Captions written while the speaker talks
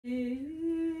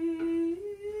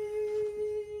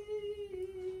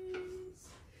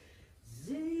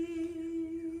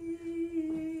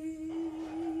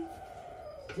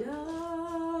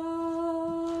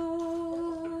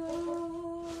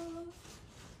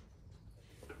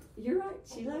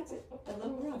She likes it a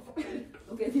little rough.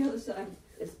 Okay, the other side.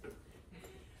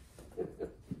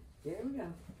 Here we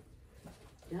go.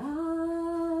 Dive,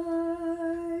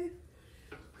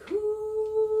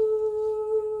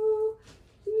 cool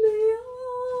me on.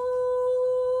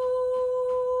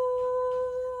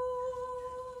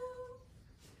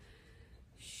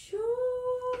 Show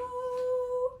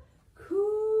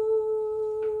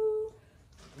cool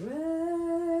rain.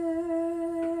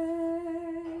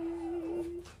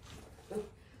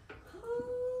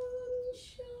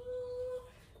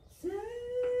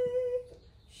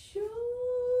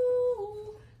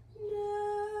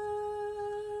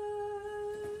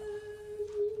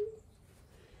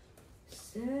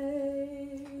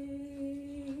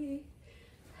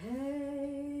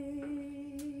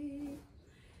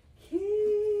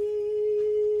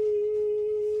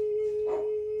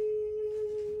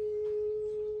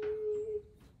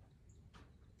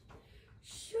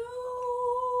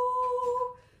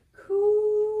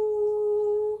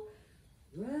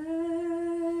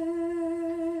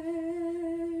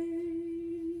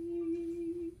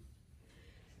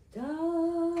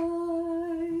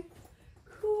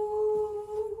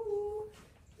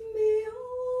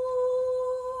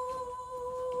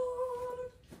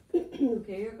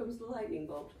 Okay, here comes the lightning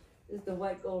bolt. This is the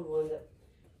white gold one that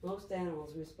most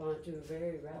animals respond to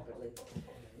very rapidly.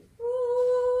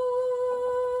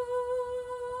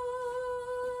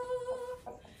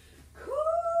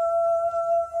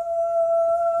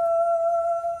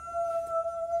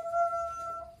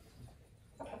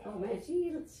 Oh man,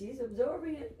 she's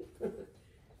absorbing it.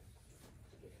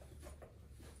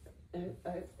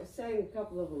 I sang a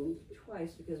couple of them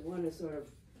twice because one is sort of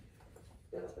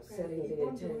setting the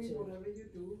intention,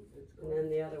 and then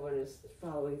the other one is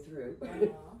following through.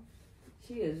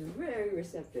 She is very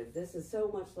receptive. This is so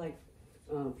much like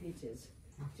Peaches,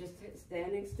 just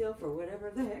standing still for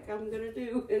whatever the heck I'm gonna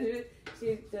do.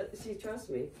 She trusts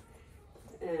me,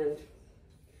 and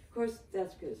of course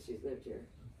that's because she's lived here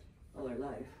all her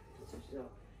life. So she's all,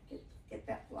 get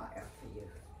that fly out for you.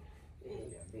 There you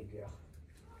go, big girl.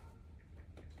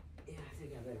 Yeah, I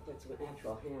think I better put some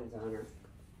actual hands on her.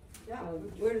 Yeah.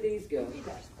 Where do these go?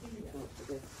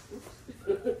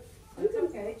 It's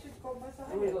okay, just go by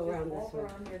side. I'm going to go around this way.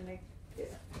 Around your neck. Yeah.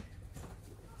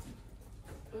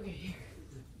 Okay, here.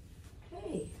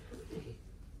 Hey.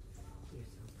 You're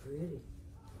so pretty.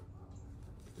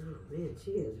 Oh man,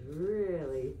 she is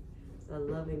really a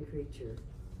loving creature.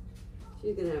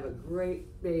 She's going to have a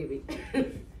great baby. Yes,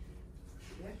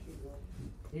 she will.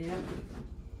 Yeah.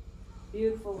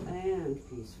 Beautiful and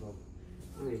peaceful.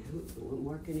 I mean, what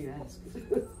more can you ask?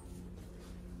 Okay.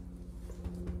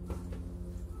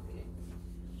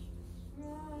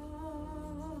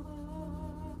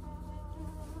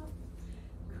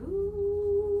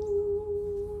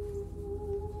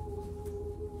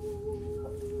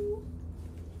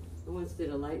 I once did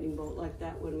a lightning bolt like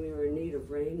that when we were in need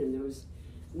of rain, and there was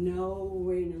no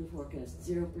rain in the forecast,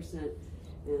 0%.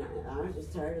 And I was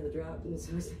just tired of the drought, and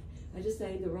so I just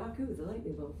sang the Raku, the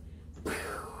lightning bolt.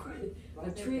 A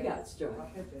tree got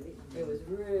struck. It was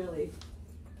really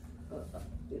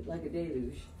like a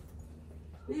deluge.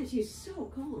 Man, she's so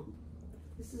calm.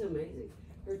 This is amazing.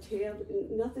 Her tail,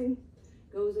 nothing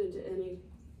goes into any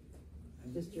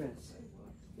distress.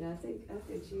 Yeah, I think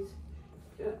she's.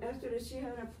 Esther, did she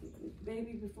have a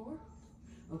baby before?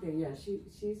 Okay, yeah,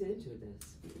 she's into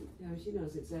this. Yeah, she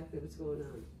knows exactly what's going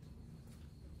on.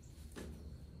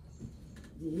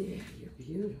 Yeah, you're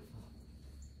beautiful.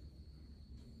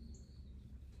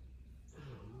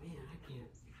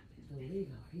 Believe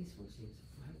how peaceful she is.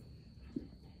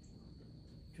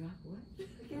 Drop what?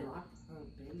 Drop her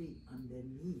belly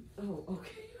underneath. Oh,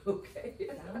 okay.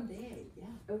 Down there,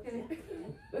 yeah. Okay.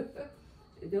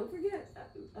 Don't forget,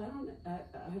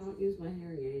 I don't use my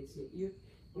hearing aids. You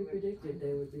predicted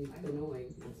they would be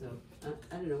annoying, and so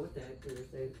I don't know what the heck they were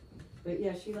saying. But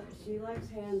yeah, she likes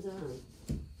hands on.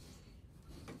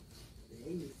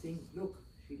 There you think, look,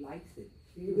 she likes it.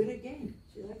 Do it again.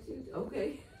 She likes you.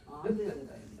 Okay.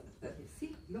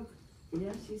 See, look.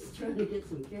 Yeah, she's trying to get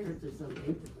some carrots or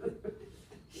something.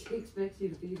 She expects you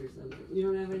to feed her something. You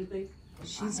don't have anything?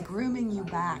 She's grooming you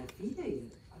back.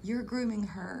 You're grooming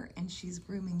her, and she's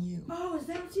grooming you. Oh, is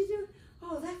that what she's doing?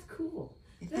 Oh, that's cool.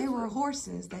 If they were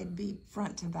horses, they'd be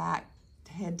front to back,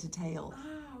 head to tail.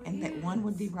 Oh, and that one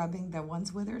would be rubbing the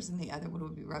one's withers, and the other one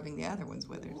would be rubbing the other one's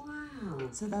withers. Wow.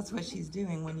 So that's what she's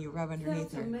doing when you rub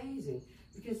underneath her. That's amazing.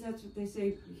 Because that's what they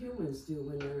say humans do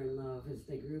when they're in love, is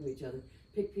they groom each other.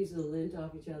 Pick pieces of lint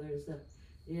off each other and stuff.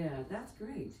 Yeah, that's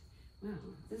great. Wow,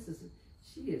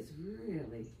 she is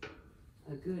really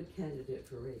a good candidate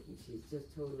for Reiki. She's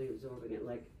just totally absorbing it.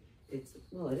 Like,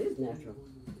 Well, it is natural.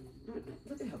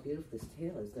 Look at how beautiful this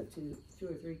tail is. The two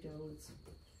or three tones.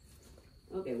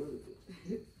 Okay,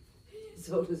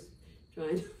 Zoda's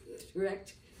trying to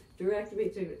direct me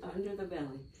to under the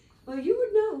belly. Well, you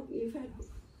would know. You've had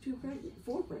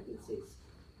 4 pregnancies.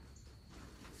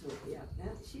 So yeah,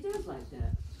 she does like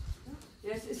that.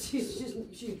 Yes,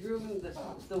 she's grooming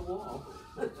the wall.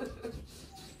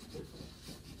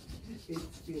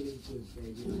 It's feeling good,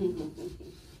 baby.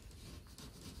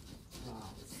 Wow.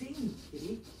 Sing,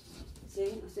 kitty.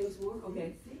 Sing some more? Okay.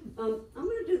 Sing. I'm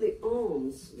gonna do the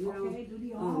ohms. You know, Okay, do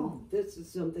the om. this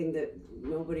is something that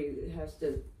nobody has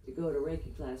to go to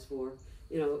Reiki class for.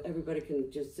 You know, everybody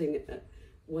can just sing it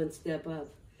one step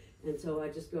up. And so I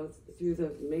just go through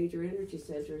the major energy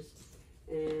centers,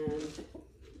 and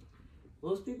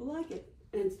most people like it.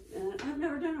 And I've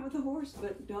never done it with a horse,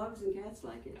 but dogs and cats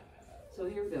like it. So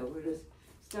here we go. We're going to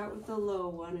start with the low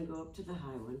one and go up to the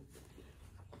high one.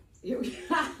 Here we go.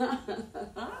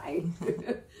 Hi.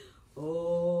 Om.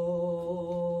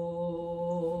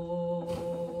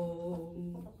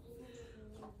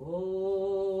 Om. Om.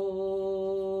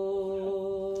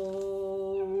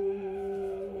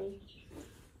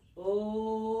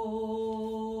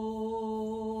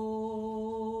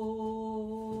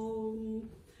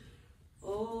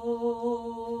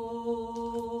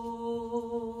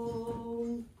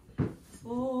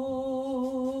 Om.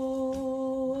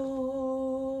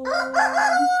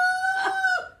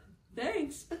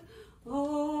 Thanks.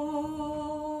 Om.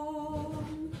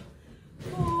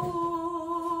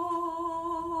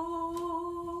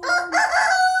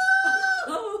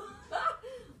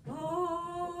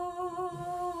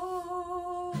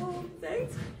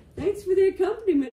 Thanks for the accompaniment.